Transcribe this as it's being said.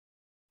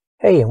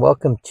Hey, and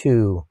welcome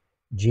to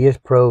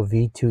GSPro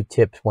V2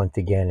 Tips once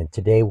again. And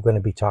today we're going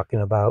to be talking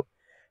about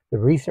the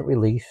recent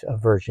release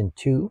of version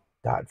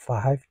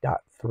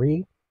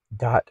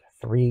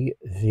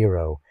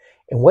 2.5.3.30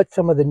 and what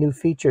some of the new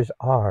features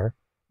are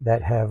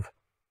that have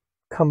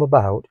come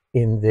about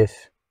in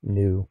this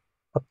new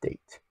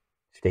update.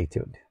 Stay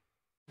tuned.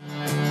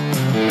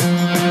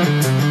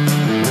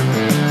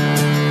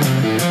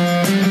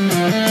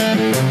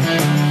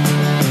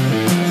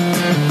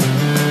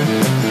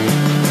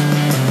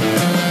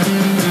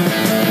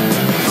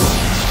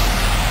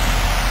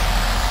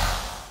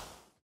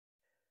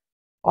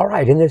 All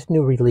right, in this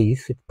new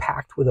release, it's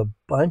packed with a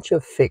bunch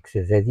of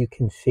fixes. As you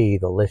can see,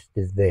 the list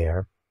is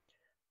there.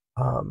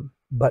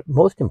 But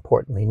most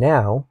importantly,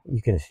 now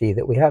you can see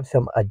that we have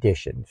some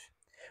additions.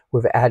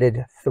 We've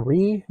added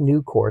 3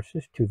 new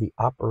courses to the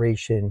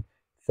Operation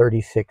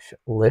 36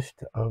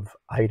 list of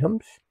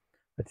items.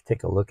 Let's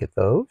take a look at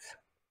those.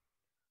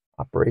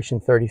 Operation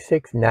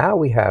 36, now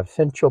we have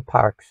Central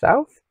Park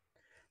South,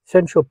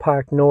 Central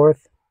Park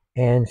North,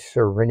 and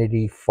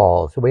Serenity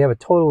Falls. So we have a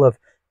total of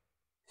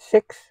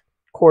 6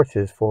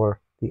 courses for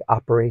the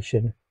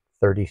Operation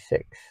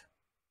 36.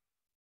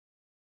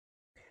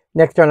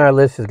 Next on our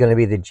list is going to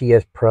be the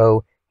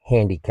GSPro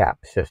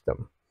Handicap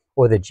system,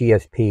 or the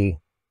GSP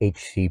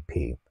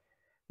HCP.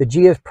 The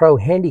GSPro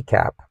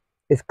Handicap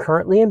is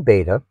currently in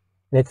beta,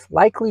 and it's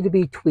likely to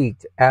be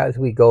tweaked as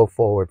we go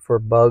forward for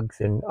bugs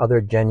and other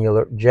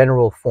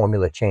general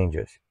formula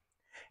changes.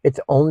 It's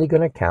only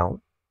going to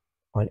count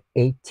on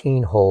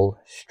 18-hole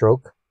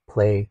stroke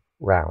play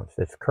rounds.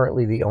 That's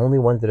currently the only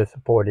ones that are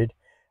supported,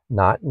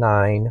 not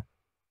 9,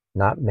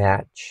 not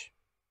match,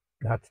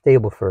 not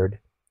Stableford.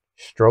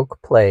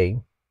 Stroke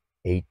play,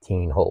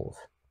 18 holes.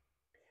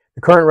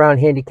 The current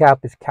round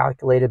handicap is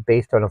calculated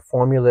based on a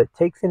formula that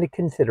takes into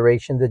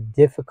consideration the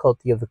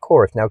difficulty of the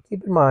course. Now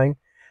keep in mind,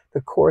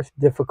 the course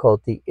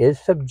difficulty is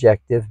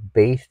subjective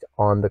based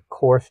on the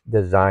course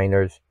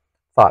designer's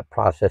thought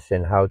process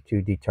and how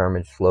to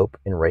determine slope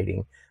and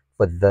rating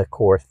for the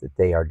course that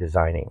they are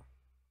designing.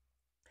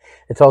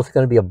 It's also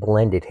going to be a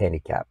blended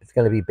handicap. It's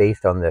going to be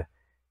based on the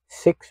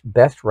 6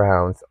 best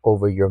rounds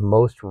over your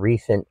most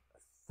recent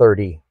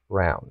 30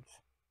 rounds.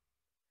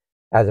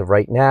 As of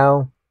right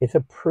now, it's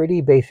a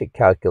pretty basic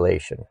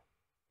calculation.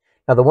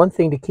 Now, the one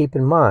thing to keep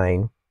in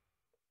mind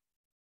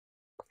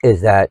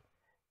is that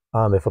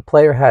if a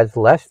player has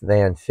less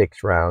than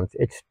 6 rounds,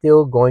 it's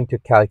still going to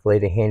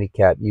calculate a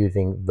handicap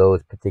using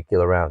those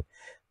particular rounds.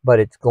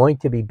 But it's going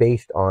to be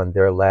based on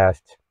their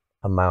last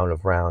amount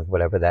of rounds,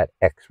 whatever that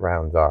X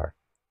rounds are,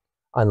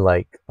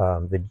 unlike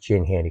the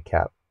GIN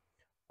handicap.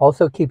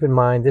 Also keep in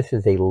mind, this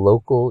is a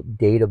local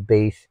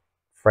database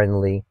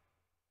friendly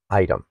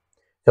item.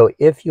 So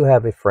if you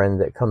have a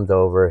friend that comes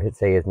over,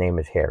 say his name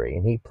is Harry,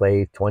 and he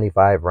plays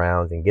 25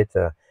 rounds and gets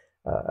a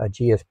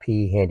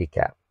GSP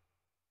handicap,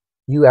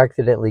 you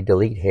accidentally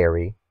delete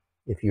Harry.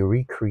 If you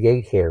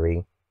recreate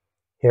Harry,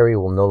 Harry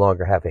will no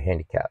longer have a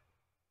handicap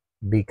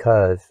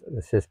because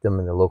the system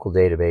and the local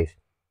database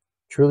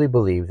truly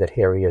believes that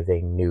Harry is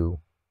a new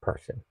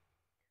person.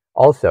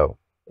 Also,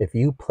 if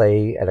you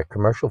play at a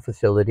commercial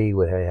facility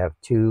where they have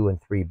 2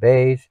 and 3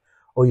 bays,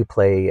 or you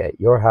play at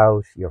your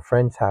house, your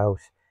friend's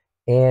house,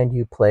 and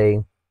you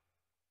play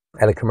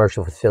at a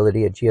commercial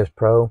facility at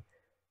GSPro,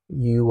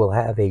 you will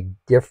have a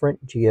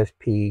different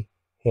GSP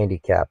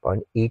handicap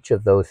on each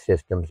of those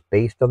systems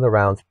based on the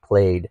rounds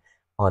played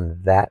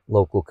on that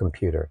local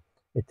computer.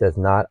 It does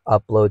not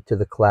upload to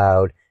the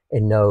cloud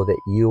and know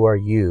that you are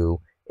you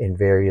in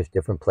various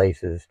different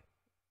places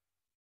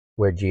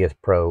where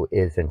GSPro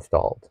is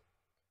installed.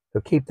 So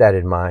keep that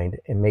in mind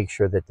and make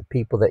sure that the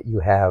people that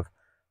you have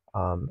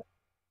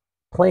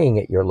playing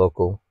at your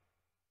local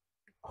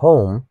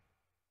home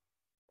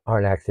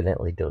aren't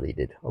accidentally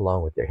deleted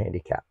along with their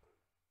handicap.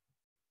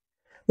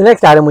 The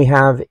next item we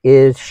have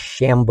is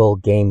Shamble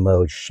game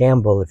mode.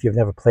 Shamble, if you've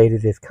never played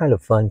it, is kind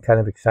of fun, kind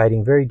of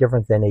exciting, very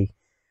different than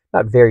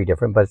not very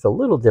different, but it's a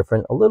little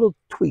different, a little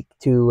tweak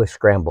to a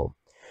scramble.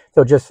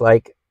 So just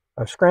like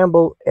a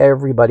scramble,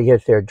 everybody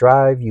has their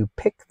drive. You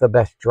pick the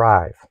best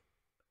drive.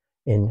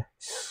 In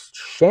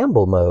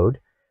Shamble mode,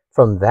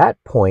 from that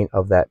point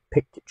of that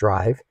picked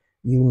drive,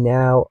 you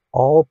now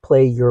all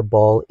play your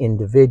ball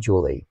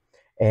individually.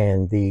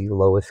 And the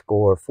lowest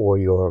score for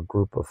your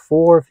group of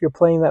 4, if you're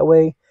playing that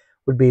way,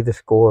 would be the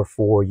score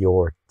for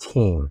your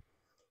team.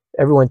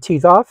 Everyone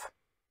tees off,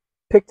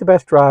 pick the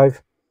best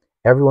drive,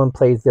 everyone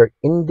plays their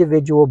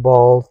individual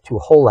ball to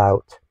hole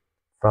out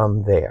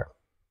from there.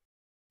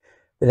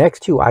 The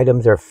next 2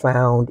 items are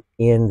found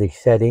in the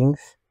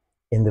settings,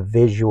 in the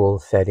visual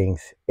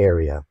settings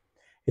area.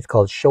 It's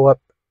called Show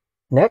Up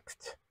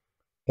Next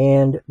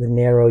and the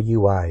Narrow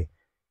UI.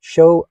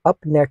 Show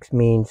Up Next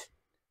means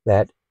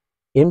that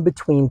in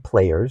between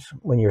players,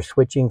 when you're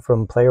switching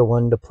from player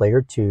 1 to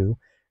player 2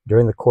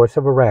 during the course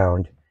of a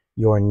round,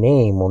 your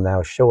name will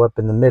now show up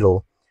in the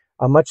middle,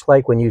 much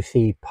like when you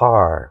see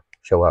par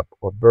show up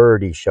or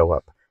birdie show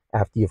up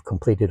after you've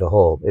completed a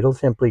hole. It'll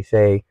simply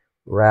say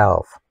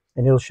Ralph,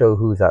 and it'll show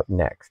who's up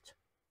next.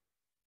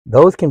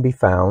 Those can be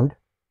found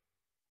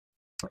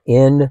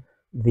In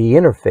the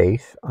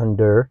interface,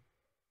 under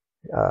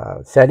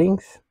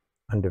settings,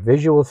 under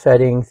visual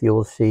settings,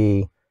 you'll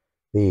see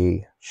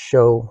the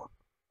show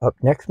up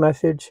next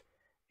message,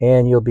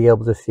 and you'll be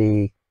able to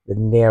see the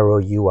narrow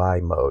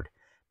UI mode.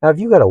 Now, if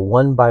you got a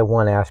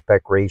 1:1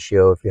 aspect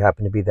ratio, if you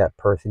happen to be that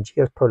person,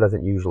 GSPro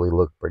doesn't usually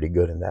look pretty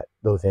good in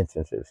those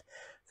instances.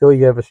 So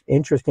you have an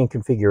interesting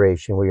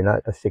configuration where you're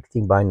not a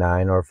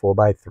 16:9 or a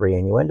 4:3,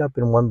 and you end up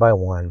in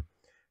 1:1.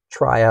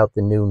 Try out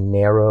the new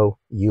narrow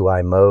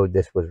UI mode.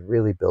 This was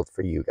really built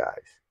for you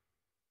guys.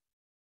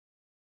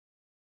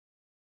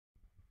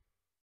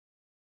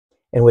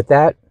 And with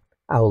that,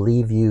 I'll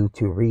leave you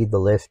to read the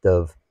list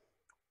of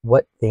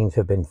what things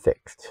have been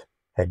fixed.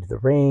 Head to the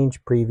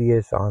range,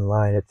 previous,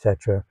 online,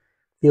 etc.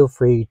 Feel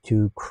free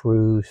to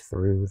cruise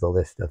through the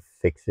list of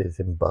fixes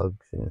and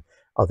bugs and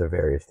other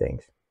various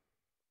things.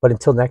 But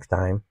until next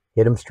time,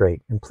 hit them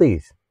straight. And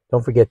please,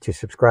 don't forget to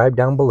subscribe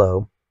down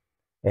below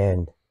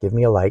and give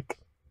me a like,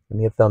 give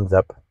me a thumbs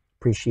up.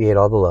 Appreciate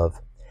all the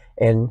love.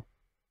 And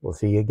we'll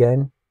see you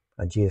again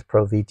on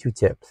GSPro V2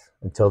 Tips.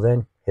 Until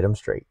then, hit them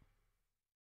straight.